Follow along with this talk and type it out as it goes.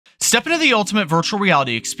Step into the ultimate virtual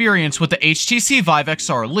reality experience with the HTC VIVE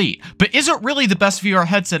XR Elite, but is it really the best VR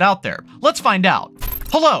headset out there? Let's find out.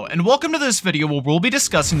 Hello, and welcome to this video where we'll be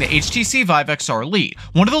discussing the HTC VIVE XR Elite,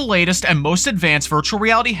 one of the latest and most advanced virtual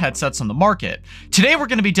reality headsets on the market. Today we're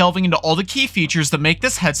going to be delving into all the key features that make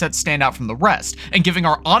this headset stand out from the rest, and giving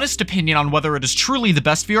our honest opinion on whether it is truly the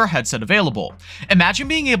best VR headset available. Imagine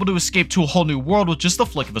being able to escape to a whole new world with just the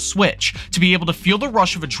flick of a switch, to be able to feel the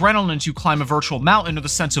rush of adrenaline as you climb a virtual mountain or the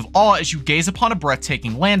sense of awe as you gaze upon a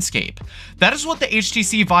breathtaking landscape. That is what the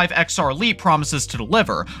HTC VIVE XR Elite promises to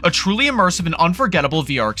deliver, a truly immersive and unforgettable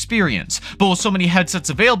VR experience. But with so many headsets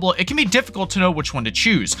available, it can be difficult to know which one to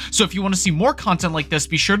choose, so if you want to see more content like this,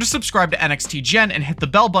 be sure to subscribe to NXT Gen and hit the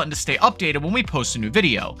bell button to stay updated when we post a new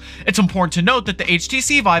video. It's important to note that the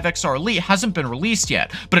HTC VIVE XR Elite hasn't been released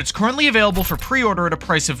yet, but it's currently available for pre-order at a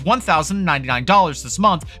price of $1,099 this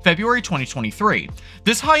month, February 2023.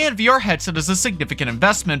 This high-end VR headset is a significant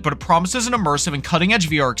investment, but it promises an immersive and cutting-edge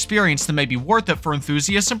VR experience that may be worth it for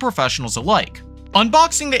enthusiasts and professionals alike.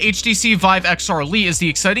 Unboxing the HTC VIVE XR Elite is the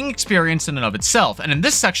exciting experience in and of itself, and in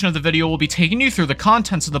this section of the video we'll be taking you through the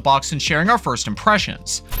contents of the box and sharing our first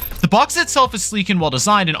impressions. The box itself is sleek and well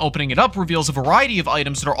designed, and opening it up reveals a variety of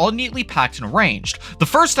items that are all neatly packed and arranged. The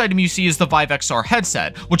first item you see is the VIVE XR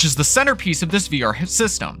headset, which is the centerpiece of this VR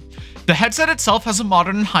system. The headset itself has a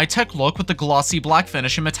modern and high-tech look with the glossy black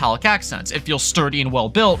finish and metallic accents. It feels sturdy and well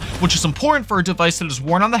built, which is important for a device that is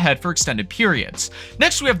worn on the head for extended periods.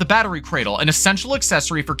 Next we have the battery cradle, an essential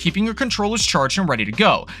accessory for keeping your controllers charged and ready to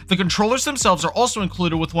go. The controllers themselves are also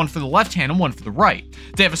included, with one for the left hand and one for the right.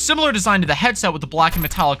 They have a similar design to the headset with the black and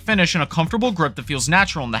metallic finish and a comfortable grip that feels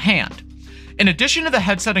natural in the hand. In addition to the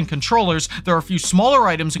headset and controllers, there are a few smaller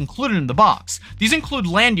items included in the box. These include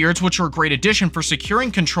lanyards, which are a great addition for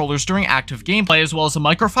securing controllers during active gameplay, as well as a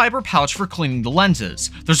microfiber pouch for cleaning the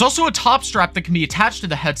lenses. There's also a top strap that can be attached to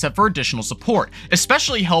the headset for additional support,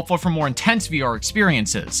 especially helpful for more intense VR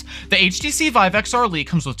experiences. The HTC VIVE XR Elite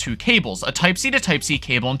comes with two cables, a Type-C to Type-C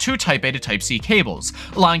cable and two Type-A to Type-C cables,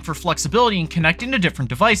 allowing for flexibility in connecting to different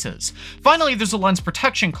devices. Finally, there's a lens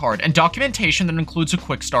protection card and documentation that includes a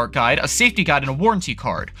quick start guide, a safety guide, and a warranty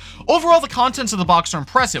card. Overall, the contents of the box are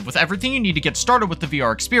impressive, with everything you need to get started with the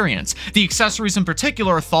VR experience. The accessories in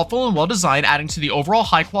particular are thoughtful and well designed, adding to the overall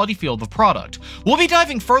high quality feel of the product. We'll be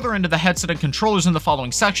diving further into the headset and controllers in the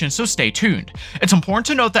following section, so stay tuned. It's important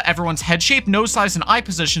to note that everyone's head shape, nose size, and eye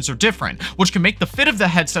positions are different, which can make the fit of the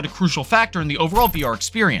headset a crucial factor in the overall VR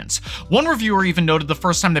experience. One reviewer even noted the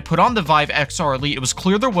first time they put on the VIVE XR Elite, it was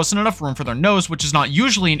clear there wasn't enough room for their nose, which is not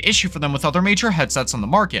usually an issue for them with other major headsets on the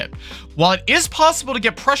market. While it is possible to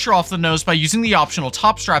get pressure off the nose by using the optional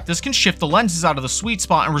top strap, this can shift the lenses out of the sweet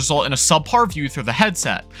spot and result in a subpar view through the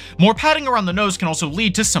headset. More padding around the nose can also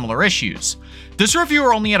lead to similar issues. This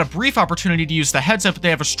reviewer only had a brief opportunity to use the headset, but they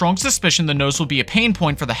have a strong suspicion the nose will be a pain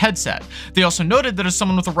point for the headset. They also noted that as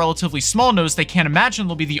someone with a relatively small nose, they can't imagine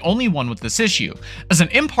they'll be the only one with this issue. As an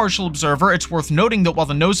impartial observer, it's worth noting that while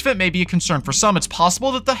the nose fit may be a concern for some, it's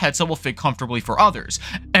possible that the headset will fit comfortably for others,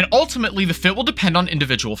 and ultimately the fit will depend on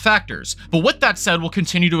individual factors. But with that said, we'll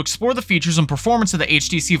continue to explore the features and performance of the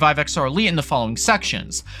HTC VIVE XR Elite in the following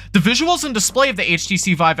sections. The visuals and display of the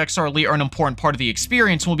HTC VIVE XR Elite are an important part of the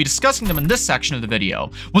experience, and we'll be discussing them in this section of the video.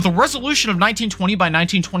 With a resolution of 1920 by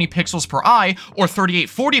 1920 pixels per eye, or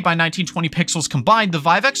 3840 by 1920 pixels combined, the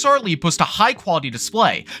VIVE XR Elite boasts a high-quality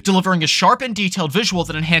display, delivering a sharp and detailed visual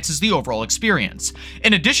that enhances the overall experience.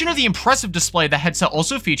 In addition to the impressive display, the headset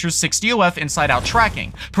also features 6DoF inside-out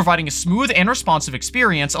tracking, providing a smooth and responsive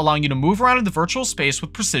experience, allowing you to move around in the virtual space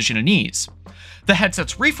with precision and ease. The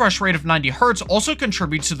headset's refresh rate of 90 Hz also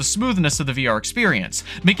contributes to the smoothness of the VR experience,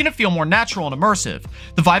 making it feel more natural and immersive.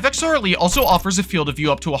 The VIVE XR Elite also offers a field of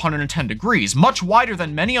view up to 110 degrees, much wider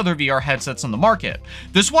than many other VR headsets on the market.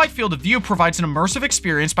 This wide field of view provides an immersive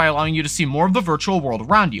experience by allowing you to see more of the virtual world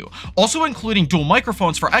around you, also including dual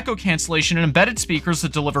microphones for echo cancellation and embedded speakers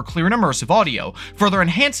that deliver clear and immersive audio, further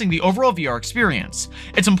enhancing the overall VR experience.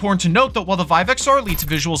 It's important to note that while the VIVE XR Elite's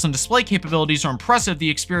visuals and display capabilities are impressive, the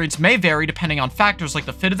experience may vary depending on factors like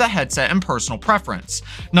the fit of the headset and personal preference.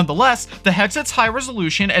 Nonetheless, the headset's high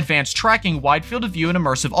resolution, advanced tracking, wide field of view, and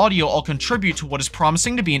immersive audio all contribute to what is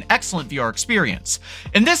promising to be an excellent VR experience.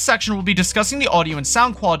 In this section, we'll be discussing the audio and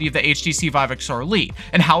sound quality of the HTC VIVE XR Elite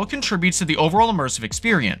and how it contributes to the overall immersive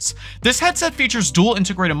experience. This headset features dual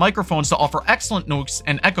integrated microphones that offer excellent noise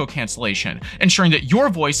and echo cancellation, ensuring that your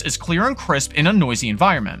voice is clear and crisp in a noisy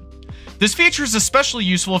environment. This feature is especially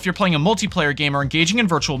useful if you're playing a multiplayer game or engaging in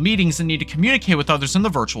virtual meetings and need to communicate with others in the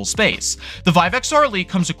virtual space. The VIVE XR Elite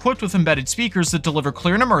comes equipped with embedded speakers that deliver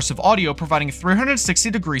clear and immersive audio, providing a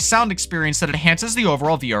 360-degree sound experience that enhances the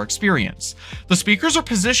overall VR experience. The speakers are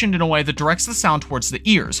positioned in a way that directs the sound towards the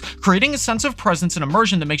ears, creating a sense of presence and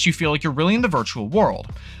immersion that makes you feel like you're really in the virtual world.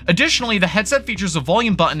 Additionally, the headset features a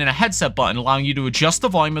volume button and a headset button, allowing you to adjust the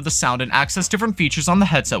volume of the sound and access different features on the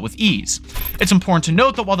headset with ease. It's important to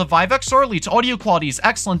note that while the VIVE XR Elite's audio quality is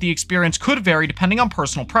excellent, the experience could vary depending on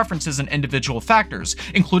personal preferences and individual factors,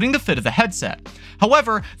 including the fit of the headset.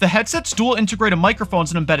 However, the headset's dual integrated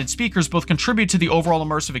microphones and embedded speakers both contribute to the overall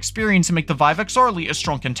immersive experience and make the VIVE XR Elite a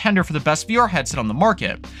strong contender for the best VR headset on the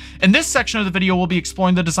market. In this section of the video, we'll be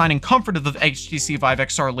exploring the design and comfort of the HTC VIVE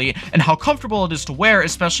XR Elite and how comfortable it is to wear,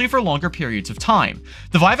 especially for longer periods of time.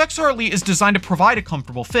 The VIVE XR Elite is designed to provide a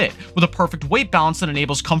comfortable fit, with a perfect weight balance that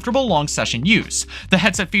enables comfortable long session use. The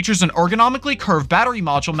headset features an ergonomically curved battery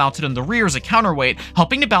module mounted in the rear as a counterweight,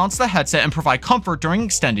 helping to balance the headset and provide comfort during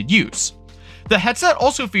extended use. The headset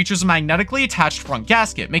also features a magnetically attached front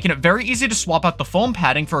gasket, making it very easy to swap out the foam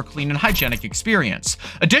padding for a clean and hygienic experience.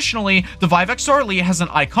 Additionally, the VIVE XR Elite has an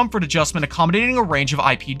eye comfort adjustment accommodating a range of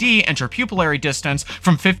IPD interpupillary distance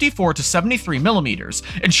from 54 to 73 millimeters,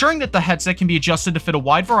 ensuring that the headset can be adjusted to fit a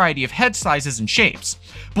wide variety of head sizes and shapes.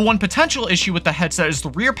 But one potential issue with the headset is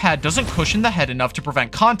the rear pad doesn't cushion the head enough to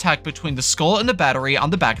prevent contact between the skull and the battery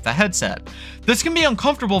on the back of the headset. This can be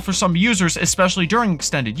uncomfortable for some users, especially during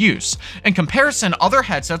extended use. In comparison, other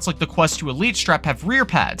headsets like the Quest 2 Elite strap have rear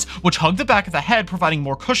pads, which hug the back of the head, providing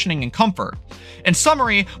more cushioning and comfort. In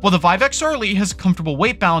summary, while the VIVE XR Elite has a comfortable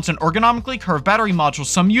weight balance and ergonomically curved battery module,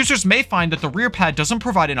 some users may find that the rear pad doesn't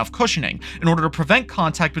provide enough cushioning in order to prevent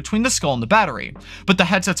contact between the skull and the battery. But the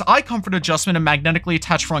headset's eye comfort adjustment and magnetically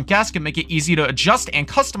attached front gasket make it easy to adjust and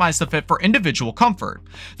customize the fit for individual comfort.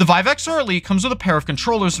 The VIVE XR Elite comes with a pair of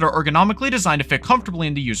controllers that are ergonomically designed to fit comfortably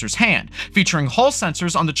in the user's hand, featuring Hall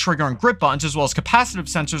sensors on the trigger and grip buttons as well as capacitive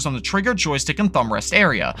sensors on the trigger, joystick, and thumb rest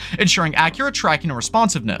area, ensuring accurate tracking and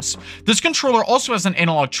responsiveness. This controller also has an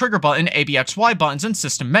analog trigger button, ABXY buttons, and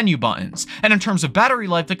system menu buttons. And in terms of battery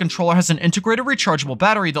life, the controller has an integrated rechargeable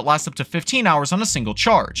battery that lasts up to 15 hours on a single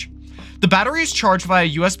charge. The battery is charged via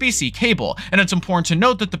USB-C cable, and it's important to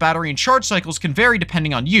note that the battery and charge cycles can vary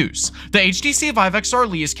depending on use. The HTC VIVE XR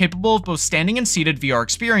Elite is capable of both standing and seated VR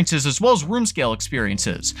experiences as well as room scale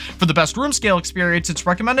experiences. For the best room scale experience, it's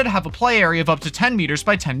recommended to have a play area of up to 10 meters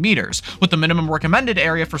by 10 meters, with the minimum recommended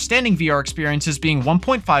area for standing VR experiences being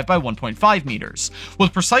 1.5 by 1.5 meters.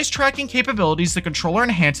 With precise tracking capabilities, the controller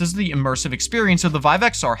enhances the immersive experience of the VIVE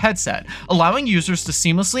XR headset, allowing users to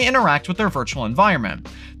seamlessly interact with their virtual environment.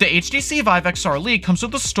 The HTC VIVE XR Elite comes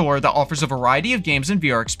with a store that offers a variety of games and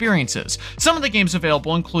VR experiences. Some of the games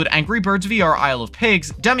available include Angry Birds VR Isle of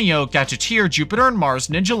Pigs, Demio, Gadgeteer, Jupiter and Mars,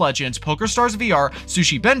 Ninja Legends, PokerStars VR,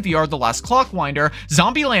 Sushi Ben VR, The Last Clockwinder,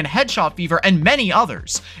 Zombieland Headshot Fever, and many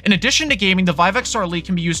others. In addition to gaming, the VIVE XR Elite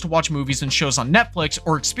can be used to watch movies and shows on Netflix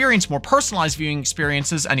or experience more personalized viewing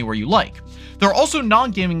experiences anywhere you like. There are also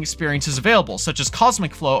non-gaming experiences available, such as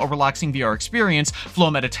Cosmic Flow, a relaxing VR experience,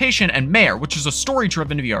 Flow Meditation, and Mare, which is a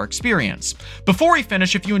story-driven VR experience. Before we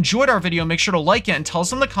finish, if you enjoyed our video, make sure to like it and tell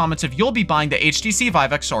us in the comments if you'll be buying the HTC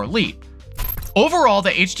VIVE XR Elite. Overall,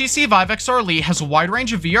 the HTC VIVE XR Elite has a wide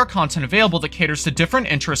range of VR content available that caters to different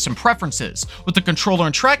interests and preferences. With the controller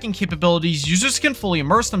and tracking capabilities, users can fully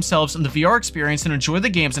immerse themselves in the VR experience and enjoy the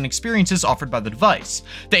games and experiences offered by the device.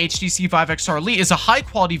 The HTC VIVE XR Elite is a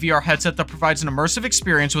high-quality VR headset that provides an immersive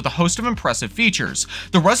experience with a host of impressive features.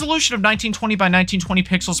 The resolution of 1920 by 1920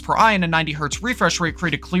 pixels per eye and a 90Hz refresh rate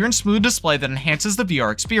create a clear and smooth display that enhances the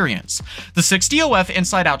VR experience. The 6DOF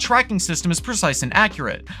inside-out tracking system is precise and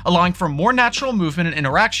accurate, allowing for more natural movement and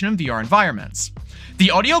interaction in VR environments.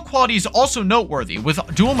 The audio quality is also noteworthy, with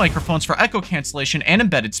dual microphones for echo cancellation and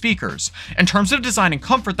embedded speakers. In terms of design and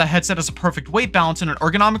comfort, the headset has a perfect weight balance and an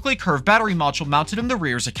ergonomically curved battery module mounted in the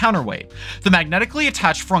rear as a counterweight. The magnetically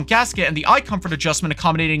attached front gasket and the eye comfort adjustment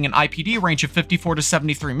accommodating an IPD range of 54 to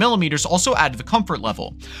 73 millimeters also add to the comfort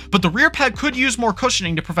level. But the rear pad could use more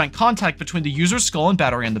cushioning to prevent contact between the user's skull and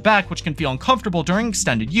battery on the back, which can feel uncomfortable during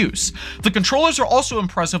extended use. The controllers are also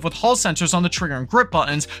impressive, with Hall sensors on the trigger and grip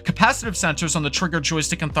buttons, capacitive sensors on the trigger,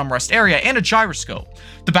 joystick, and thumb rest area, and a gyroscope.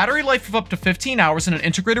 The battery life of up to 15 hours and an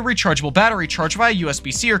integrated rechargeable battery charged via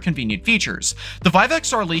USB-C are convenient features. The VIVE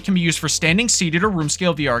XR Elite can be used for standing, seated, or room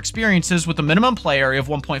scale VR experiences, with a minimum play area of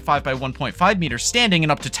 1.5 by 1.5 meters standing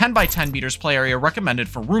and up to 10 by 10 meters play area recommended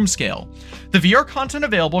for room scale. The VR content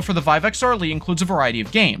available for the VIVE XR Elite includes a variety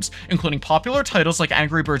of games, including popular titles like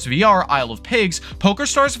Angry Birds VR, Isle of Pigs,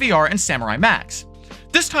 PokerStars VR, and Samurai Max.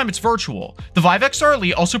 This time it's virtual. The VIVE XR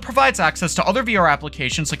Elite also provides access to other VR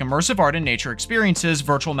applications like immersive art and nature experiences,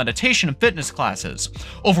 virtual meditation, and fitness classes.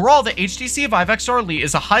 Overall, the HTC VIVE XR Elite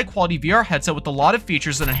is a high-quality VR headset with a lot of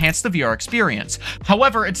features that enhance the VR experience.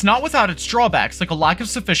 However, it's not without its drawbacks, like a lack of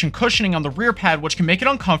sufficient cushioning on the rear pad, which can make it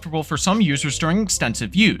uncomfortable for some users during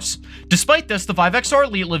extensive use. Despite this, the VIVE XR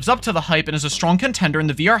Elite lives up to the hype and is a strong contender in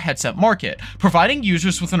the VR headset market, providing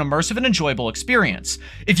users with an immersive and enjoyable experience.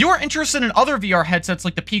 If you are interested in other VR headsets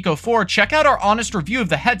like the Pico 4, check out our honest review of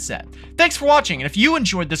the headset. Thanks for watching, and if you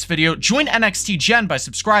enjoyed this video, join NXT Gen by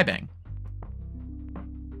subscribing.